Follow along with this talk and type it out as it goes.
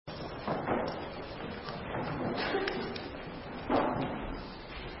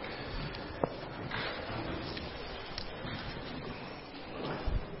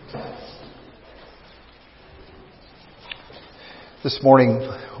This morning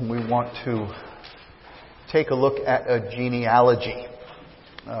we want to take a look at a genealogy,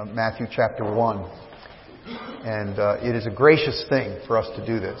 Matthew chapter 1. And it is a gracious thing for us to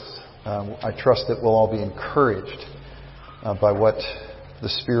do this. I trust that we'll all be encouraged by what the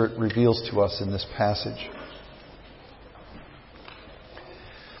Spirit reveals to us in this passage.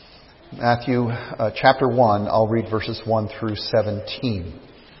 Matthew chapter 1, I'll read verses 1 through 17.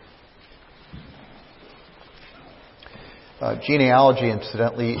 Genealogy,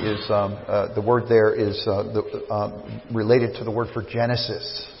 incidentally, is the word there is related to the word for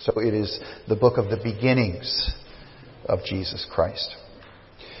Genesis. So it is the book of the beginnings of Jesus Christ.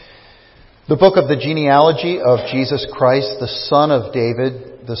 The book of the genealogy of Jesus Christ, the son of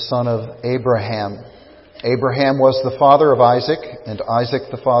David, the son of Abraham. Abraham was the father of Isaac, and Isaac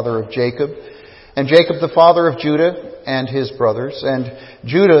the father of Jacob, and Jacob the father of Judah and his brothers, and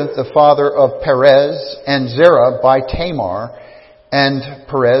Judah the father of Perez, and Zerah by Tamar, and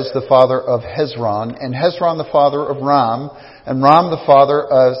Perez the father of Hezron, and Hezron the father of Ram, and Ram the father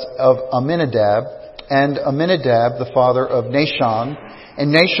of Amminadab, and Amminadab the father of Nahshon,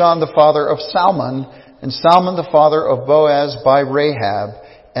 and Nahshon the father of Salmon, and Salmon the father of Boaz by Rahab,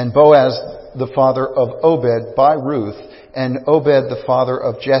 and Boaz the father of Obed by Ruth, and Obed the father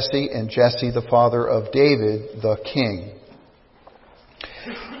of Jesse, and Jesse the father of David the king.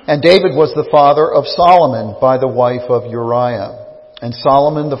 And David was the father of Solomon by the wife of Uriah, and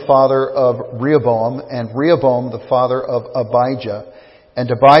Solomon the father of Rehoboam, and Rehoboam the father of Abijah,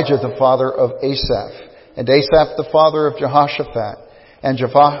 and Abijah the father of Asaph, and Asaph the father of Jehoshaphat, and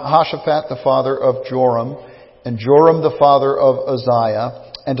Jehoshaphat the father of Joram, and Joram the father of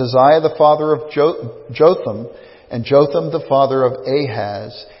Uzziah, and Uzziah the father of Jotham, and Jotham the father of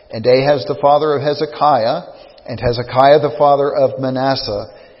Ahaz, and Ahaz the father of Hezekiah, and Hezekiah the father of Manasseh,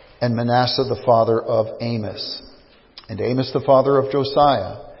 and Manasseh the father of Amos, and Amos the father of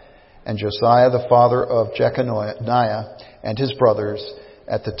Josiah, and Josiah the father of Jeconiah and his brothers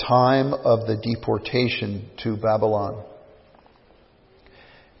at the time of the deportation to Babylon.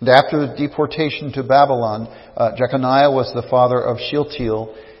 And after the deportation to Babylon, Jeconiah was the father of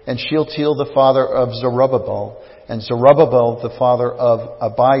Shealtiel, and Shealtiel the father of Zerubbabel, and Zerubbabel the father of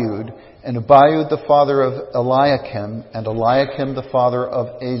Abiud, and Abiud the father of Eliakim, and Eliakim the father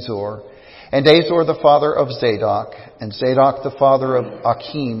of Azor, and Azor the father of Zadok, and Zadok the father of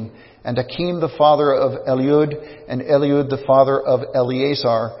Achim, and Achim the father of Eliud, and Eliud the father of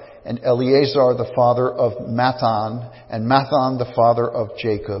Eleazar, and Eleazar the father of Mathan, and Mathan the father of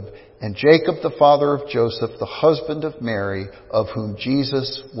Jacob, and Jacob the father of Joseph, the husband of Mary, of whom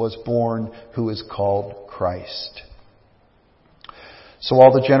Jesus was born, who is called Christ. So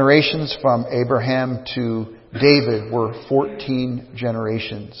all the generations from Abraham to David were 14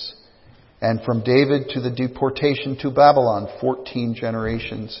 generations. And from David to the deportation to Babylon, 14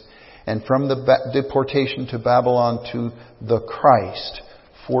 generations. And from the deportation to Babylon to the Christ,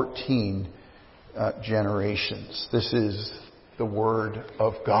 14 generations. This is the Word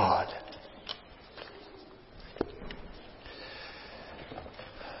of God.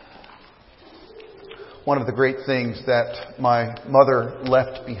 One of the great things that my mother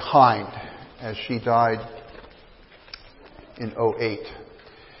left behind as she died in 2008,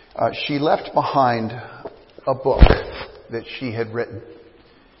 she left behind a book that she had written.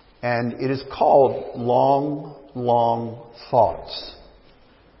 And it is called Long, Long Thoughts.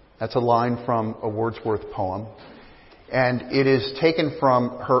 That's a line from a Wordsworth poem. And it is taken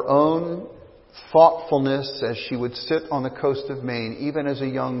from her own thoughtfulness as she would sit on the coast of Maine, even as a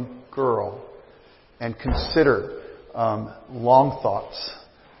young girl, and consider long thoughts,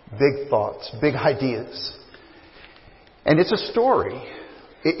 big ideas. And it's a story.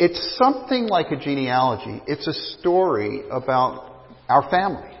 It's something like a genealogy. It's a story about our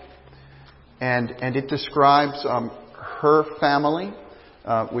family. And it describes her family,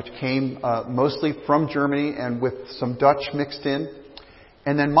 which came mostly from Germany and with some Dutch mixed in.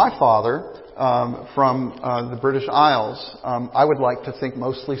 And then my father, from the British Isles, I would like to think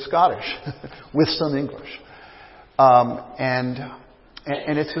mostly Scottish, with some English. And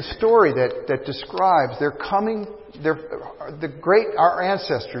it's a story that describes our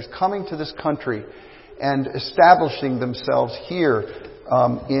ancestors coming to this country and establishing themselves here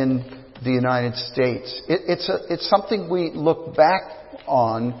in the United States. It's something we look back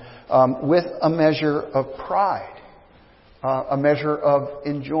on with a measure of pride, a measure of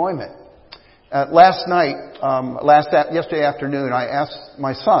enjoyment. Yesterday afternoon, I asked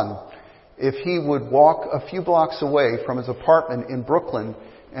my son if he would walk a few blocks away from his apartment in Brooklyn,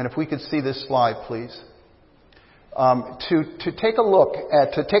 and if we could see this slide, please, to take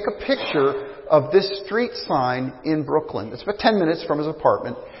a picture of this street sign in Brooklyn. It's about 10 minutes from his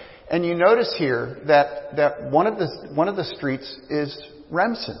apartment. And you notice here that one of the streets is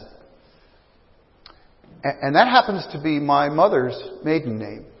Remsen. And that happens to be my mother's maiden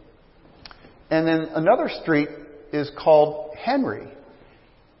name. And then another street is called Henry.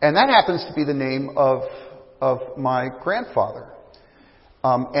 And that happens to be the name of my grandfather.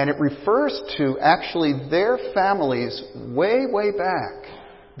 And it refers to actually their families way, way back.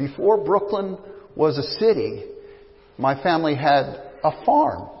 Before Brooklyn was a city, my family had a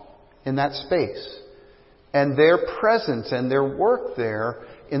farm in that space. And their presence and their work there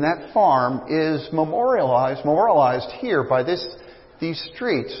in that farm is memorialized here by these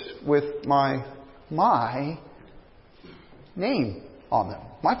streets with my name on them.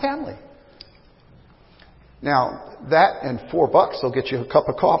 My family. Now, that and $4 will get you a cup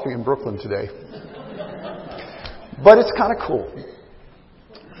of coffee in Brooklyn today. But it's kind of cool.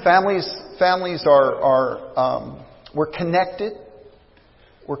 Families are we're connected.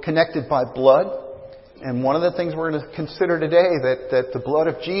 We're connected by blood. And one of the things we're going to consider today, that the blood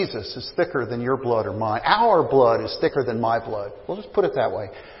of Jesus is thicker than your blood or mine. Our blood is thicker than my blood. We'll just put it that way.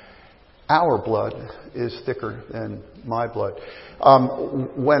 Our blood is thicker than my blood.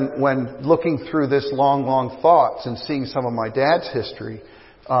 When looking through this long thoughts and seeing some of my dad's history,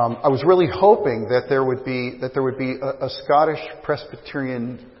 I was really hoping that there would be a Scottish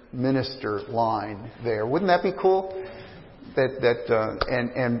Presbyterian minister line there. Wouldn't that be cool?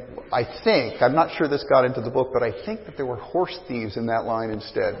 And I think, I'm not sure this got into the book, but I think that there were horse thieves in that line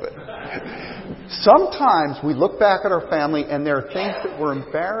instead. But sometimes we look back at our family and there are things that we're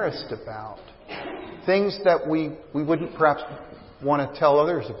embarrassed about. Things that we wouldn't perhaps want to tell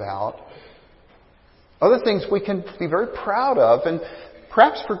others about. Other things we can be very proud of, and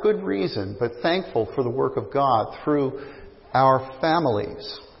perhaps for good reason, but thankful for the work of God through our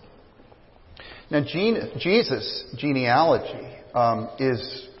families. Now, Jesus' genealogy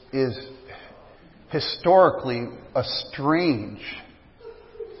is historically a strange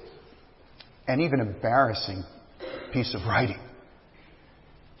and even embarrassing piece of writing.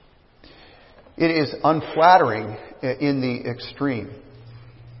 It is unflattering in the extreme.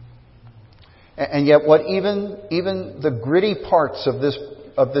 And yet what even the gritty parts of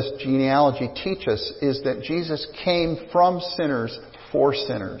this genealogy teach us is that Jesus came from sinners for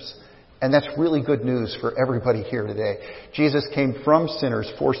sinners. And that's really good news for everybody here today. Jesus came from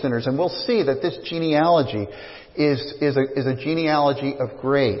sinners for sinners. And we'll see that this genealogy is a genealogy of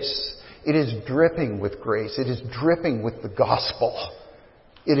grace. It is dripping with grace. It is dripping with the gospel.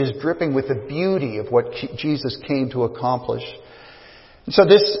 It is dripping with the beauty of what Jesus came to accomplish. So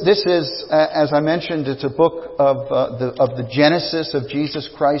this is, as I mentioned, it's a book of the genesis of Jesus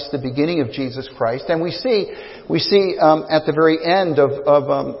Christ, the beginning of Jesus Christ, and we see at the very end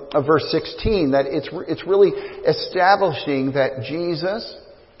of verse 16 that it's really establishing that Jesus,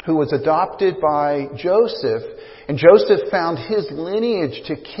 who was adopted by Joseph, and Joseph found his lineage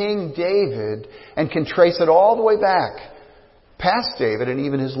to King David and can trace it all the way back past David and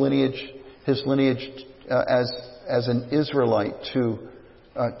even his lineage as an Israelite to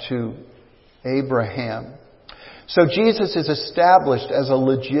Abraham. So Jesus is established as a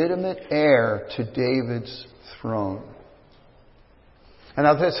legitimate heir to David's throne. And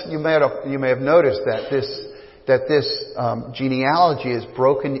now this, you may have noticed that this genealogy is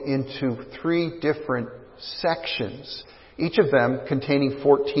broken into 3 different sections, each of them containing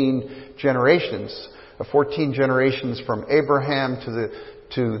 14 generations. 14 generations from Abraham to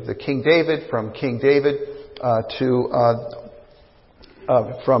the King David, from King David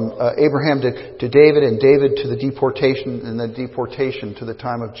from Abraham to David, and David to the deportation, and the deportation to the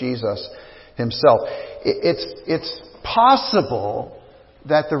time of Jesus himself. It's possible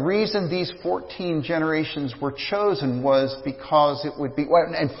that the reason these 14 generations were chosen was because it would be,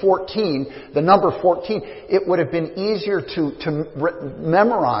 and 14, the number 14, it would have been easier to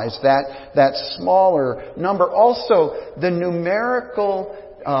memorize that smaller number. Also, the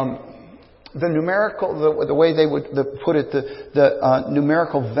way they would put it, the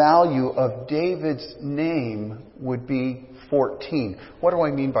numerical value of David's name would be 14. What do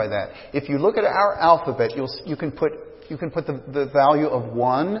I mean by that? If you look at our alphabet, you can put the value of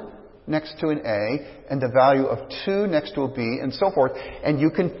 1 next to an A and the value of 2 next to a B and so forth, and you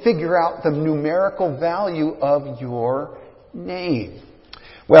can figure out the numerical value of your name.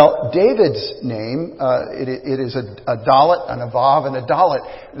 Well, David's name, it is a dalet, an avav, and a dalet.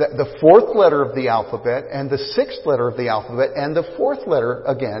 The 4th letter of the alphabet and the 6th letter of the alphabet and the 4th letter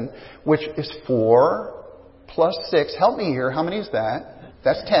again, which is 4 plus 6. Help me here. How many is that?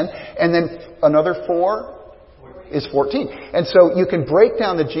 That's 10. And then another 4. is 14. And so you can break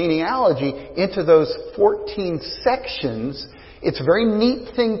down the genealogy into those 14 sections. It's a very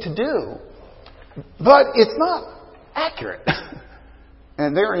neat thing to do, but it's not accurate.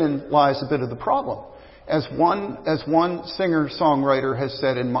 And therein lies a bit of the problem. As one singer-songwriter has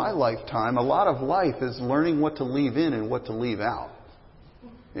said, in my lifetime, a lot of life is learning what to leave in and what to leave out.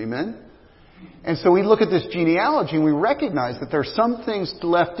 Amen? And so we look at this genealogy and we recognize that there are some things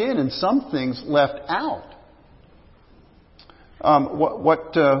left in and some things left out.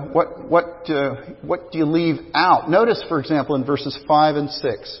 What do you leave out? Notice, for example, in verses 5 and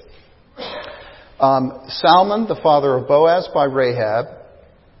 6. Salmon, the father of Boaz by Rahab,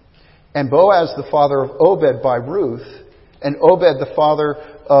 and Boaz, the father of Obed by Ruth, and Obed, the father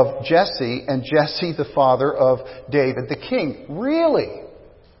of Jesse, and Jesse, the father of David the king. Really?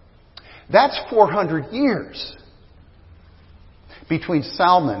 That's 400 years between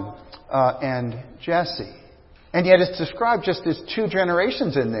Salmon and Jesse. And yet it's described just as 2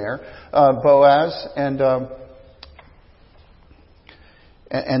 generations in there, Boaz and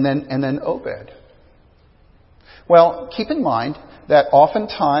then Obed. Well, keep in mind that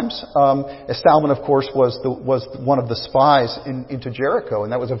oftentimes, Salmon, of course, was one of the spies into Jericho,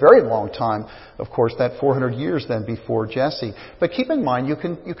 and that was a very long time, of course, that 400 years then before Jesse. But keep in mind, you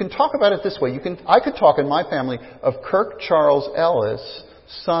can talk about it this way. I could talk in my family of Kirk Charles Ellis,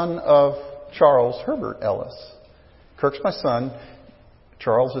 son of Charles Herbert Ellis. Kirk's my son.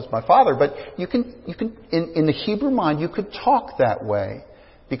 Charles is my father. But you can in the Hebrew mind, you could talk that way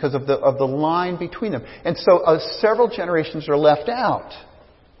because of the line between them. And so several generations are left out.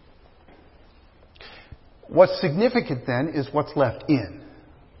 What's significant then is what's left in.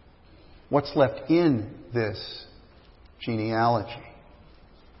 What's left in this genealogy.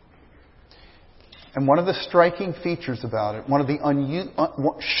 And one of the striking features about it, one of the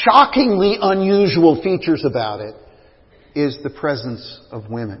shockingly unusual features about it, is the presence of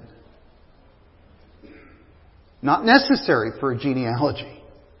women. Not necessary for a genealogy.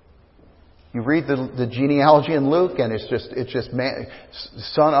 You read the genealogy in Luke, and it's just man,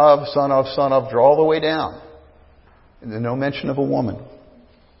 son of, draw all the way down. And there's no mention of a woman.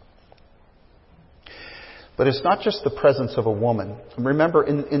 But it's not just the presence of a woman. Remember,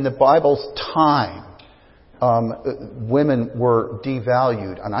 in the Bible's time, women were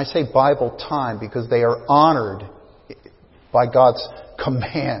devalued. And I say Bible time because they are honored by God's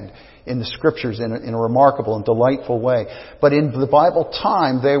command in the Scriptures in a remarkable and delightful way. But in the Bible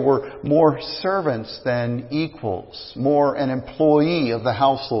time, they were more servants than equals, more an employee of the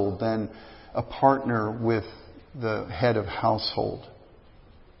household than a partner with the head of household.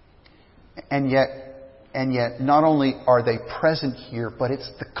 And yet, not only are they present here, but it's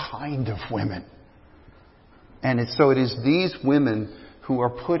the kind of women. And so it is these women who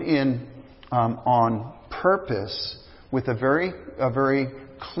are put in on purpose with a very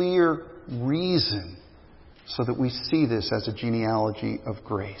clear reason, so that we see this as a genealogy of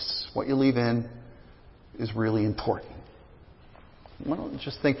grace. What you leave in is really important. Why don't we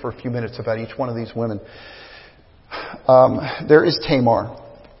just think for a few minutes about each one of these women. There is Tamar.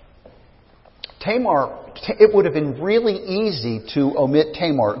 Tamar, it would have been really easy to omit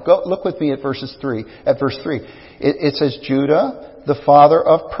Tamar. Look with me at verse 3. It says Judah, the father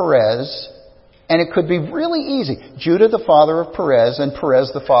of Perez. And it could be really easy. Judah, the father of Perez, and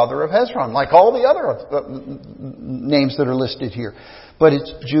Perez, the father of Hezron, like all the other names that are listed here. But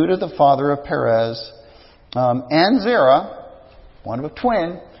it's Judah, the father of Perez, and Zerah, one of a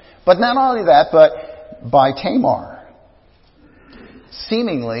twin. But not only that, but by Tamar.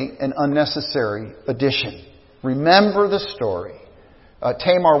 Seemingly an unnecessary addition. Remember the story.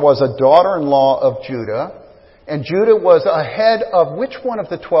 Tamar was a daughter-in-law of Judah. And Judah was a head of which one of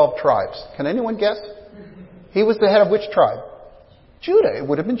the 12 tribes? Can anyone guess? He was the head of which tribe? Judah. It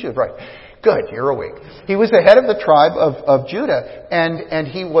would have been Judah, right? Good, you're awake. He was the head of the tribe of Judah, and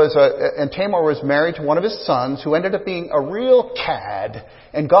he was and Tamar was married to one of his sons, who ended up being a real cad,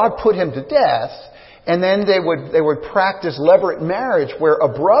 and God put him to death. And then they would practice levirate marriage, where a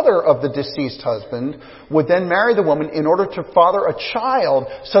brother of the deceased husband would then marry the woman in order to father a child,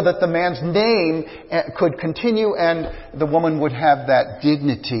 so that the man's name could continue and the woman would have that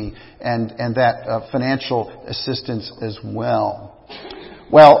dignity and that financial assistance as well.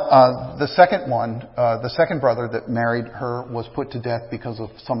 Well, the second brother that married her was put to death because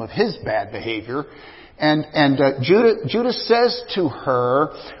of some of his bad behavior. And Judah says to her,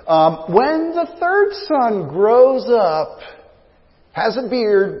 when the third son grows up, has a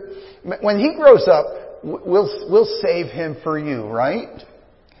beard, when he grows up, we'll save him for you, right?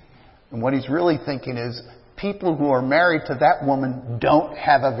 And what he's really thinking is, people who are married to that woman don't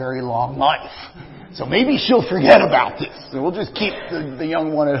have a very long life. So maybe she'll forget about this. So we'll just keep the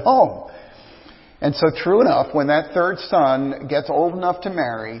young one at home. And so true enough, when that third son gets old enough to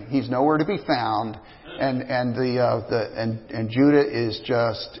marry, he's nowhere to be found, and Judah is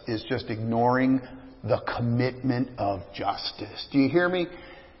just ignoring the commitment of justice. Do you hear me?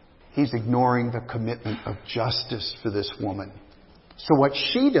 He's ignoring the commitment of justice for this woman. So what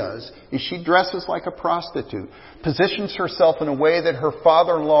she does is she dresses like a prostitute, positions herself in a way that her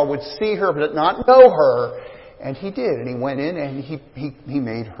father-in-law would see her but not know her. And he did. And he went in and he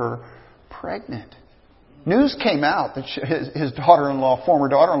made her pregnant. News came out that his daughter-in-law, former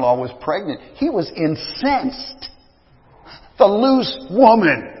daughter-in-law, was pregnant. He was incensed. The loose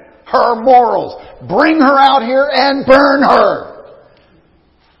woman. Her morals. Bring her out here and burn her.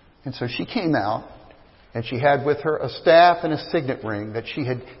 And so she came out, and she had with her a staff and a signet ring that he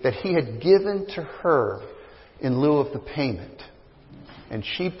had given to her in lieu of the payment. And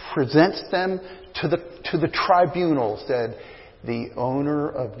she presents them to the tribunal, said, the owner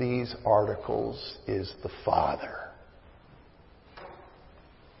of these articles is the father.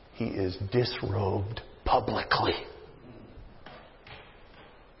 He is disrobed publicly.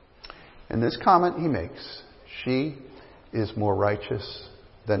 And this comment he makes, she is more righteous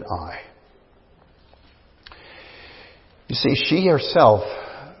than I. You see, she herself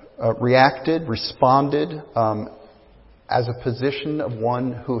responded as a position of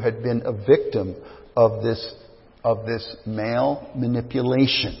one who had been a victim of this male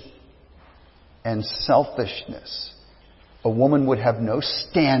manipulation and selfishness. A woman would have no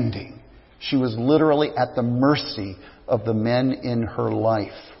standing. She was literally at the mercy of the men in her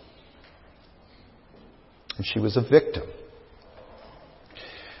life. And she was a victim.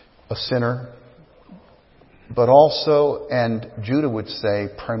 A sinner, but also, and Judah would say,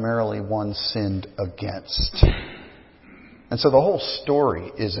 primarily one sinned against. And so the whole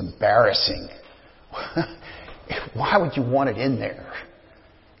story is embarrassing. Why would you want it in there?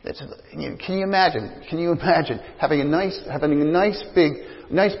 Can you imagine having a nice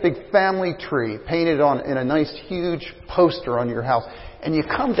big family tree painted in a nice huge poster on your house, and you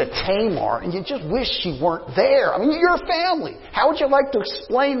come to Tamar and you just wish she weren't there? I mean, you're your family. How would you like to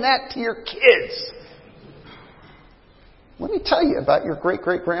explain that to your kids? Let me tell you about your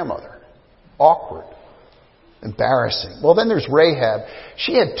great-great-grandmother. Awkward. Embarrassing. Well, then there's Rahab.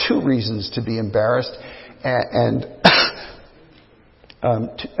 She had two reasons to be embarrassed and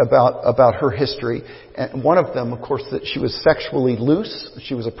about her history. And one of them, of course, that she was sexually loose.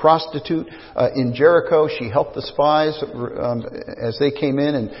 She was a prostitute in Jericho. She helped the spies as they came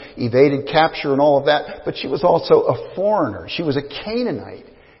in and evaded capture and all of that. But she was also a foreigner. She was a Canaanite.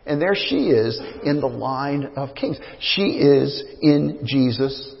 And there she is in the line of kings. She is in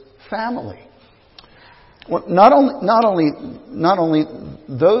Jesus' family. Well, not only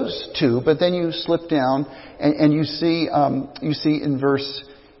those two, but then you slip down and you see in verse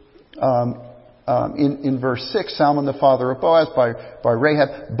 6, Salmon the father of Boaz by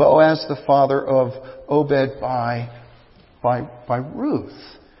Rahab, Boaz the father of Obed by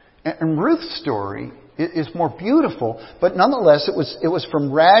Ruth. And Ruth's story is more beautiful, but nonetheless it was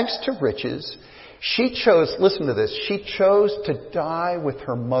from rags to riches. She chose, listen to this, she chose to die with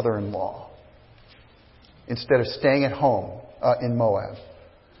her mother-in-law instead of staying at home in Moab.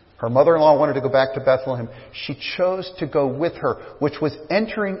 Her mother-in-law wanted to go back to Bethlehem. She chose to go with her, which was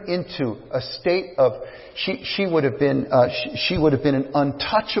entering into a state of she would have been an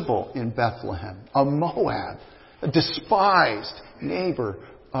untouchable in Bethlehem, a Moab, a despised neighbor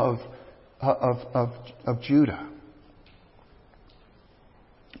of Judah.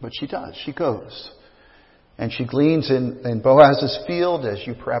 But she does. She goes. And she gleans in Boaz's field, as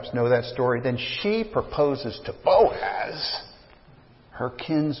you perhaps know that story. Then she proposes to Boaz, her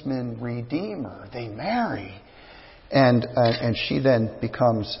kinsman redeemer. They marry. And she then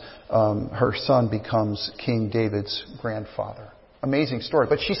becomes, her son becomes King David's grandfather. Amazing story.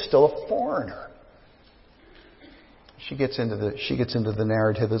 But she's still a foreigner. She gets into the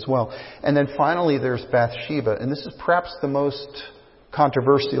narrative as well. And then finally there's Bathsheba. And this is perhaps the most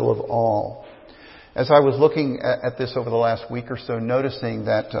controversial of all. As I was looking at this over the last week or so, noticing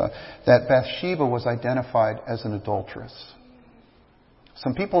that Bathsheba was identified as an adulteress.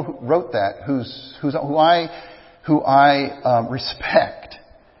 Some people who wrote that who I respect,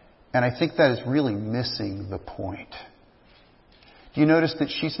 and I think that is really missing the point. Do you notice that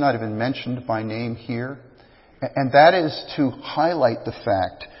she's not even mentioned by name here? And that is to highlight the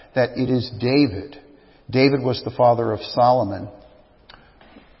fact that it is David. David was the father of Solomon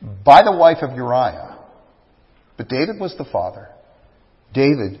by the wife of Uriah. But David was the father.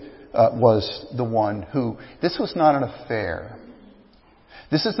 David was the one who, this was not an affair.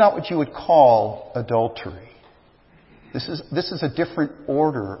 This is not what you would call adultery. This is a different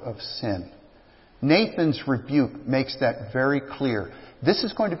order of sin. Nathan's rebuke makes that very clear. This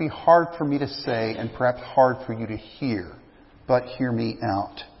is going to be hard for me to say and perhaps hard for you to hear, but hear me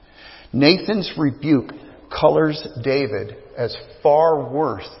out. Nathan's rebuke colors David as far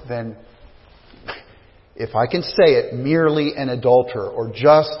worse than, if I can say it, merely an adulterer or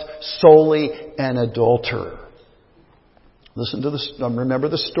just solely an adulterer. Listen to this. Remember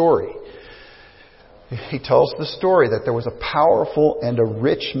the story. He tells the story that there was a powerful and a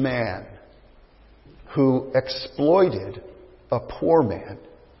rich man who exploited a poor man,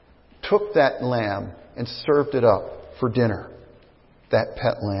 took that lamb and served it up for dinner, that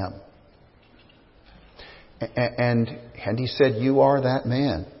pet lamb. And he said, "You are that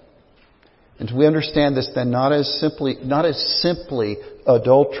man." And we understand this then not as simply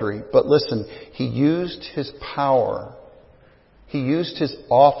adultery, but listen, he used his power, he used his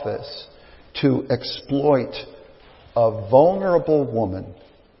office to exploit a vulnerable woman,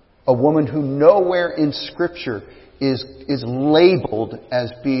 a woman who nowhere in Scripture is labeled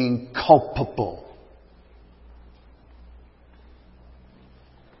as being culpable.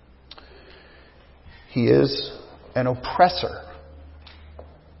 He is an oppressor.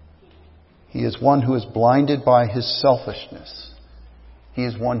 He is one who is blinded by his selfishness. He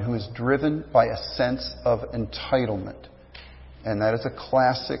is one who is driven by a sense of entitlement. And that is a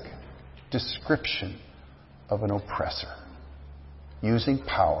classic description of an oppressor. Using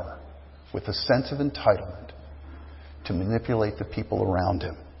power with a sense of entitlement to manipulate the people around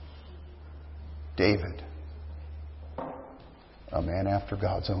him. David, a man after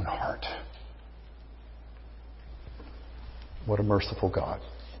God's own heart. What a merciful God.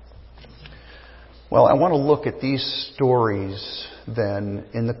 Well, I want to look at these stories then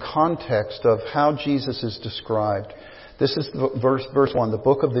in the context of how Jesus is described. This is verse 1, the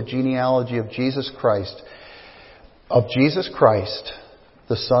book of the genealogy of Jesus Christ. Of Jesus Christ,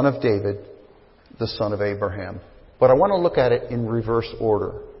 the son of David, the son of Abraham. But I want to look at it in reverse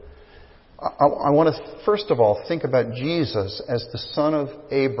order. I want to, first of all, think about Jesus as the son of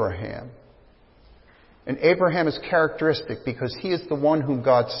Abraham. And Abraham is characteristic because he is the one whom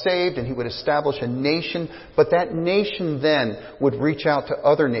God saved and he would establish a nation. But that nation then would reach out to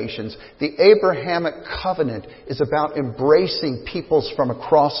other nations. The Abrahamic covenant is about embracing peoples from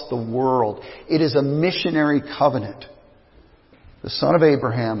across the world. It is a missionary covenant. The son of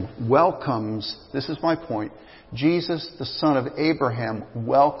Abraham welcomes, this is my point, Jesus, the son of Abraham,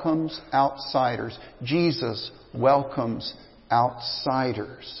 welcomes outsiders. Jesus welcomes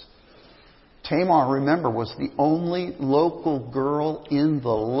outsiders. Tamar, remember, was the only local girl in the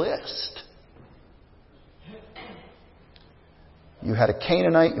list. You had a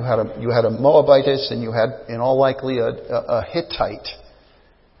Canaanite, you had a Moabitess, and you had, in all likelihood, a Hittite.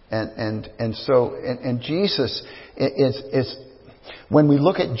 And so Jesus is when we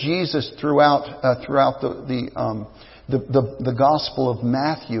look at Jesus throughout the Gospel of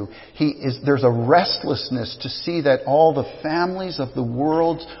Matthew, there's a restlessness to see that all the families of the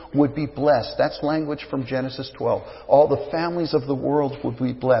world would be blessed. That's language from Genesis 12. All the families of the world would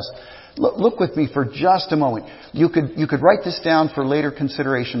be blessed. Look with me for just a moment. You could write this down for later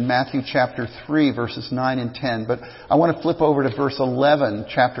consideration, Matthew chapter 3, verses 9 and 10. But I want to flip over to verse 11,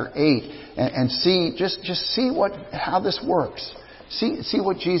 chapter 8, and see, just see how this works. See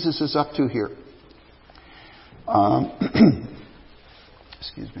what Jesus is up to here.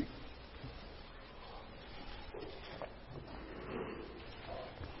 Excuse me.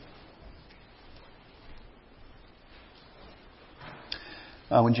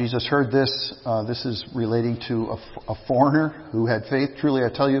 When Jesus heard this, this is relating to a foreigner who had faith. Truly, I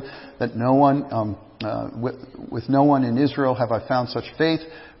tell you that no one, with no one in Israel have I found such faith.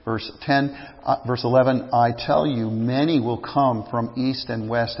 Verse 10, verse 11, I tell you, many will come from east and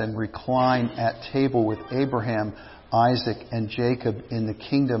west and recline at table with Abraham, Isaac, and Jacob in the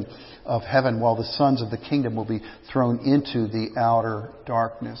kingdom of heaven, while the sons of the kingdom will be thrown into the outer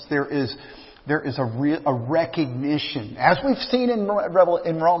darkness. There is a recognition, as we've seen in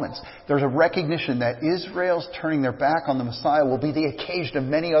Romans, there's a recognition that Israel's turning their back on the Messiah will be the occasion of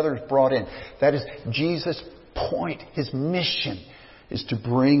many others brought in. That is Jesus' point, his mission, is to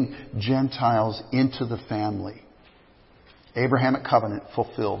bring Gentiles into the family. Abrahamic covenant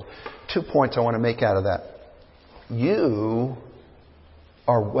fulfilled. 2 points I want to make out of that. You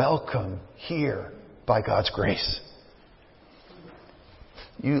are welcome here by God's grace.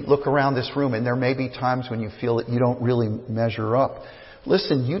 You look around this room and there may be times when you feel that you don't really measure up.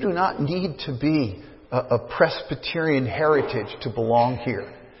 Listen, you do not need to be a Presbyterian heritage to belong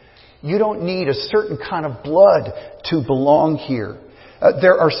here. You don't need a certain kind of blood to belong here.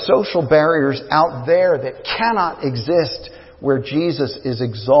 There are social barriers out there that cannot exist where Jesus is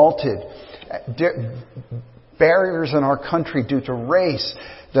exalted. Barriers in our country due to race,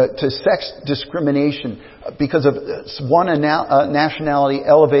 to sex discrimination, because of one nationality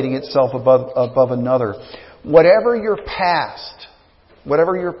elevating itself above another. Whatever your past,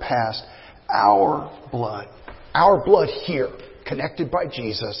 our blood here, connected by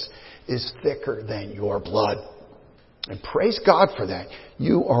Jesus, is thicker than your blood. And praise God for that.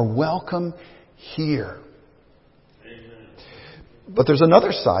 You are welcome here. Amen. But there's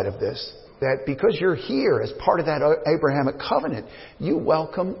another side of this, that because you're here as part of that Abrahamic covenant, you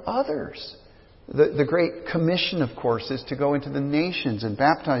welcome others. The Great Commission, of course, is to go into the nations and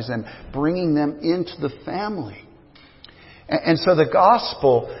baptize them, bringing them into the family. And so the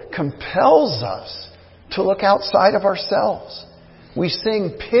gospel compels us to look outside of ourselves. We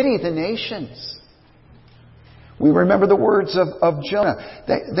sing, "Pity the nations." We remember the words of Jonah.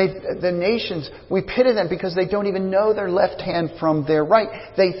 The nations, we pity them because they don't even know their left hand from their right.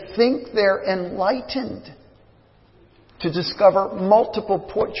 They think they're enlightened to discover multiple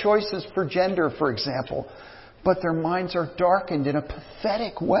choices for gender, for example. But their minds are darkened in a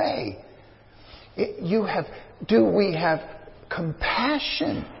pathetic way. Do we have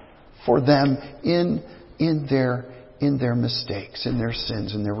compassion for them in their mistakes, in their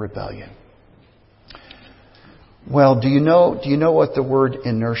sins, in their rebellion? Well, do you know what the word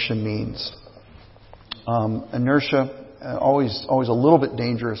inertia means? Inertia, always a little bit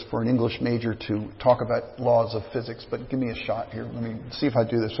dangerous for an English major to talk about laws of physics, but give me a shot here. Let me see if I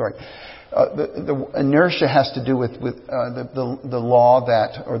do this right. The inertia has to do with the law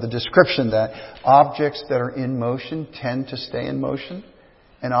that, or the description that objects that are in motion tend to stay in motion,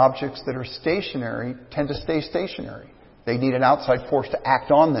 and objects that are stationary tend to stay stationary. They need an outside force to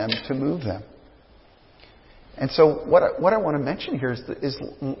act on them to move them. And so what I want to mention here is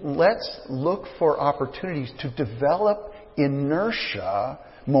let's look for opportunities to develop inertia,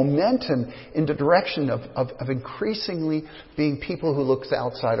 momentum in the direction of increasingly being people who looks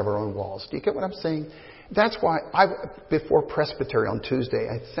outside of our own walls. Do you get what I'm saying? That's why before Presbytery on Tuesday,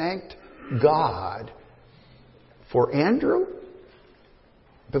 I thanked God for Andrew,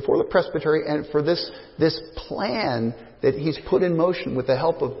 before the Presbytery, and for this plan that he's put in motion with the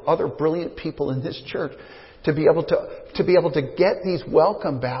help of other brilliant people in this church, to be able to get these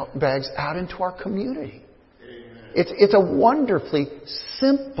welcome bags out into our community. Amen. It's a wonderfully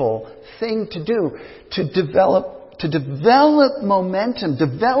simple thing to do, to develop momentum,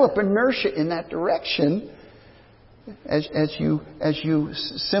 develop inertia in that direction, as you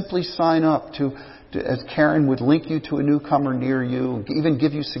simply sign up to, as Karen would link you to a newcomer near you, even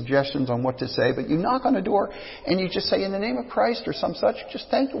give you suggestions on what to say, but you knock on the door and you just say, "In the name of Christ," or some such, just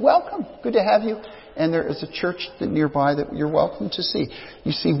thank you, welcome, good to have you. And there is a church nearby that you're welcome to see.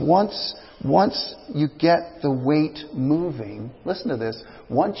 You see, once you get the weight moving, listen to this,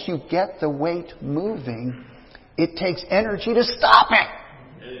 once you get the weight moving, it takes energy to stop it.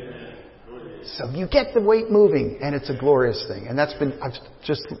 Amen. So you get the weight moving, and it's a glorious thing. And I've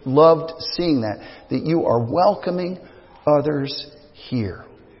just loved seeing that you are welcoming others here.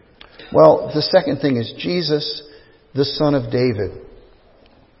 Well, the second thing is Jesus, the Son of David.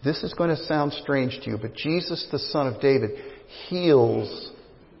 This is going to sound strange to you, but Jesus, the Son of David, heals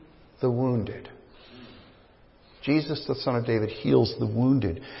the wounded. Jesus, the Son of David, heals the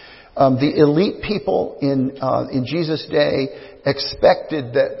wounded. The elite people in Jesus' day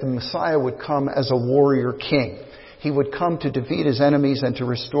expected that the Messiah would come as a warrior king. He would come to defeat his enemies and to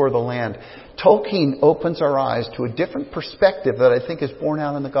restore the land. Tolkien opens our eyes to a different perspective that I think is borne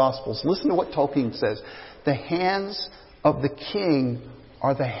out in the Gospels. Listen to what Tolkien says. The hands of the king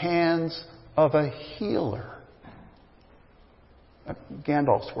are the hands of a healer.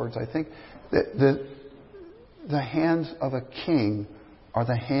 Gandalf's words, I think. The hands of a king are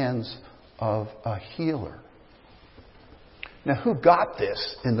the hands of a healer. Now, who got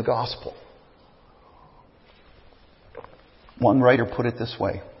this in the gospel? One writer put it this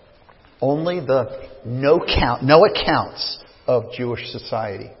way. Only the no accounts of Jewish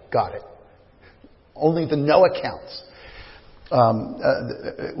society got it. Only the no accounts.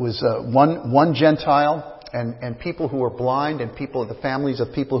 It was one Gentile and people who were blind and the families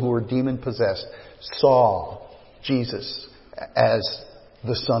of people who were demon possessed saw Jesus as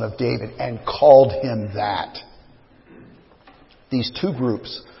the Son of David and called him that. These two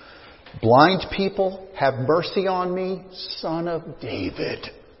groups, blind people, have mercy on me, Son of David.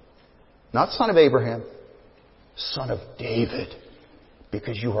 Not Son of Abraham, Son of David,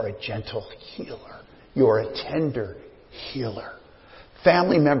 because you are a gentle healer. You are a tender healer.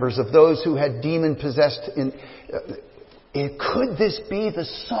 family members of those who had demon-possessed. Could this be the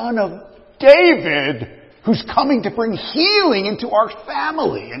Son of David who's coming to bring healing into our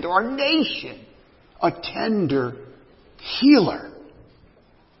family, into our nation? A tender healer.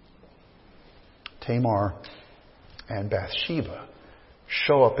 Tamar and Bathsheba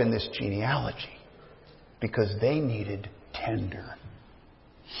show up in this genealogy because they needed tender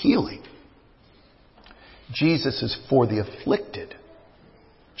healing. Jesus is for the afflicted.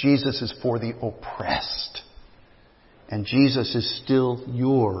 Jesus is for the oppressed. And Jesus is still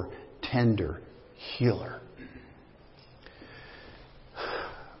your tender healer.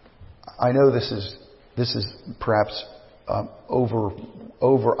 I know this is perhaps over.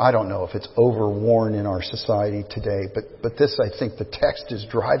 I don't know if it's overworn in our society today, but this, I think, the text is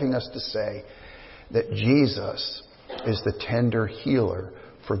driving us to say that Jesus is the tender healer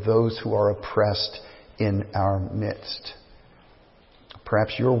for those who are oppressed in our midst.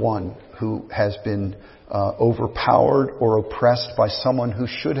 Perhaps you're one who has been overpowered or oppressed by someone who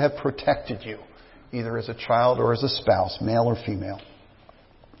should have protected you, either as a child or as a spouse, male or female.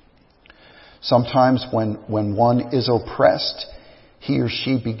 Sometimes when one is oppressed, he or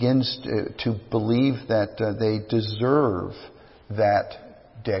she begins to believe that they deserve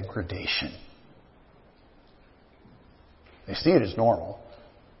that degradation. They see it as normal,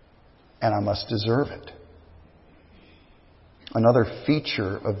 and I must deserve it. Another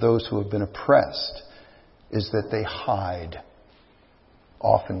feature of those who have been oppressed is that they hide,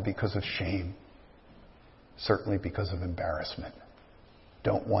 often because of shame, certainly because of embarrassment.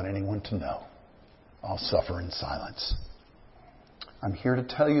 Don't want anyone to know. I'll suffer in silence. I'm here to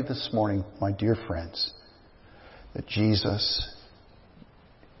tell you this morning, my dear friends, that Jesus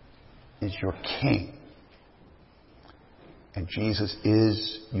is your King. And Jesus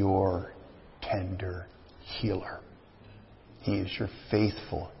is your tender healer. He is your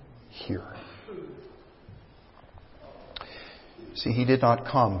faithful hearer. See, He did not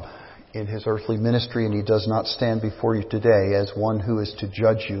come in His earthly ministry, and He does not stand before you today as one who is to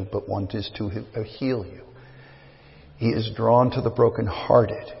judge you, but one who is to heal you. He is drawn to the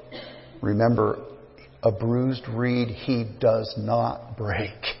brokenhearted. Remember, a bruised reed He does not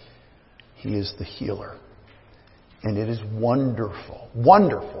break. He is the healer. And it is wonderful,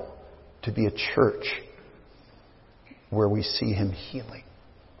 wonderful to be a church where we see Him healing,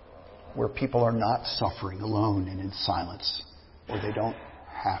 where people are not suffering alone and in silence, where they don't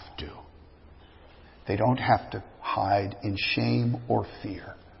have to. They don't have to hide in shame or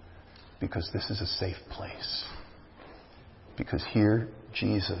fear, because this is a safe place. Because here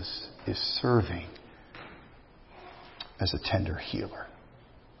Jesus is serving as a tender healer.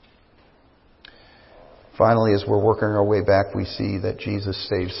 Finally, as we're working our way back, we see that Jesus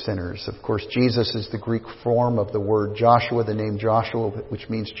saves sinners. Of course, Jesus is the Greek form of the word Joshua, the name Joshua, which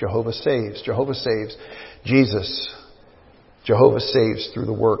means Jehovah saves. Jehovah saves. Jesus, Jehovah saves through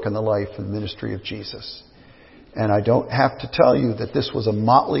the work and the life and ministry of Jesus. And I don't have to tell you that this was a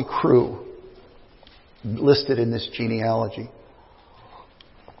motley crew listed in this genealogy.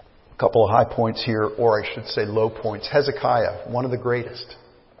 A couple of high points here, or I should say low points. Hezekiah, one of the greatest,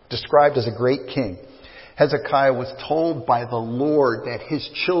 described as a great king. Hezekiah was told by the Lord that his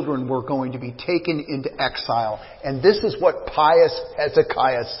children were going to be taken into exile. And this is what pious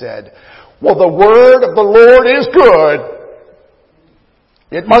Hezekiah said. Well, the word of the Lord is good.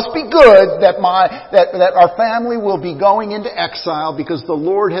 It must be good that our family will be going into exile because the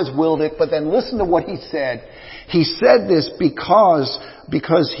Lord has willed it. But then listen to what he said. He said this because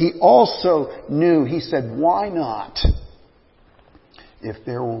he also knew, he said, why not? If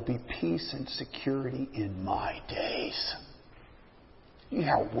there will be peace and security in my days. You know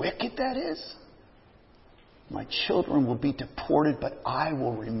how wicked that is? My children will be deported, but I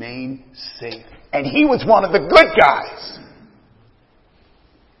will remain safe. And he was one of the good guys.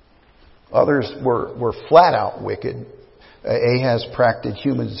 Others were flat out wicked. Ahaz practiced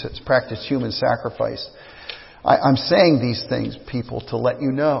human sacrifice. I'm saying these things, people, to let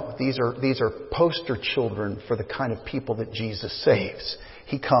you know. These are poster children for the kind of people that Jesus saves.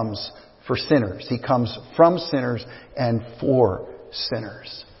 He comes for sinners. He comes from sinners and for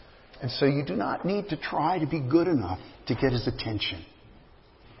sinners. And so you do not need to try to be good enough to get His attention.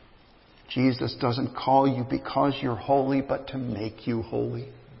 Jesus doesn't call you because you're holy, but to make you holy.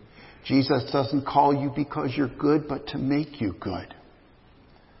 Jesus doesn't call you because you're good, but to make you good.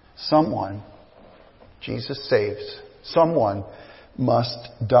 Someone, Jesus saves, someone must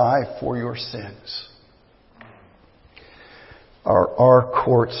die for your sins. Our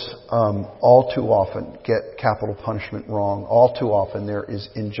courts all too often get capital punishment wrong. All too often there is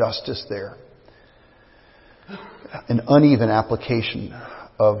injustice there. an uneven application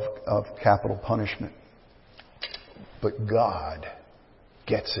of capital punishment. But God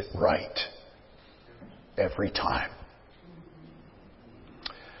gets it right every time.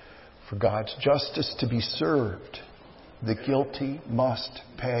 For God's justice to be served, the guilty must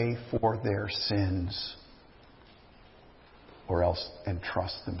pay for their sins, or else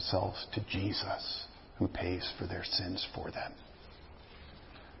entrust themselves to Jesus, who pays for their sins for them.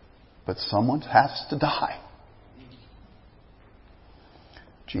 But someone has to die.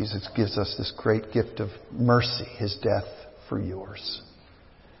 Jesus gives us this great gift of mercy, his death for yours.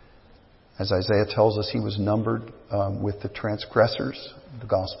 As Isaiah tells us, he was numbered with the transgressors, the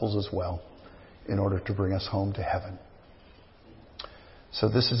Gospels as well, in order to bring us home to heaven. So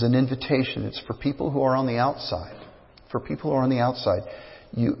this is an invitation. It's for people who are on the outside. For people who are on the outside,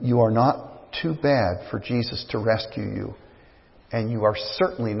 you are not too bad for Jesus to rescue you, and you are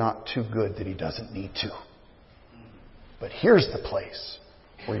certainly not too good that he doesn't need to. But here's the place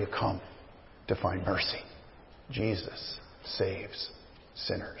where you come to find mercy. Jesus saves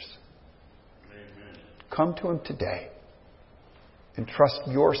sinners. Amen. Come to him today. Entrust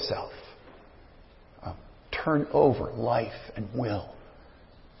yourself. Turn over life and will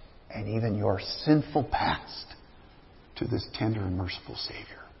and even your sinful past to this tender and merciful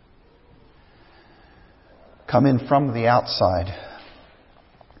Savior. Come in from the outside,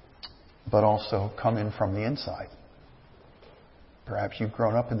 but also come in from the inside. Perhaps you've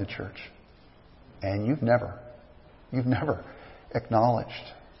grown up in the church and you've never acknowledged.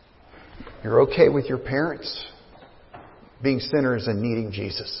 You're okay with your parents being sinners and needing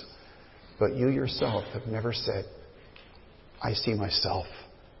Jesus, but you yourself have never said, I see myself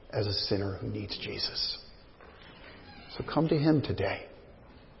as a sinner who needs Jesus. So come to him today.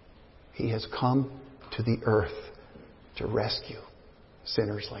 He has come to the earth to rescue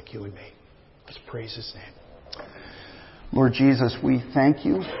sinners like you and me. Let's praise his name. Lord Jesus, we thank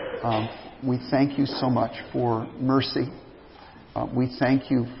you. We thank you so much for mercy. We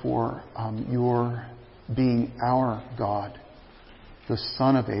thank you for your being our God, the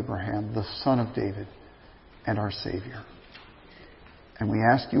Son of Abraham, the Son of David, and our Savior. And we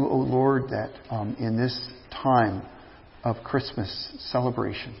ask you, O Lord, that in this time of Christmas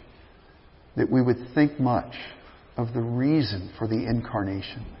celebration, that we would think much of the reason for the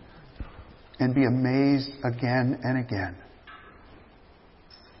incarnation and be amazed again and again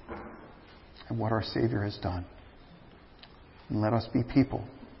at what our Savior has done. And let us be people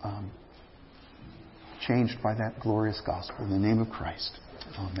changed by that glorious gospel. In the name of Christ.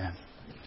 Amen.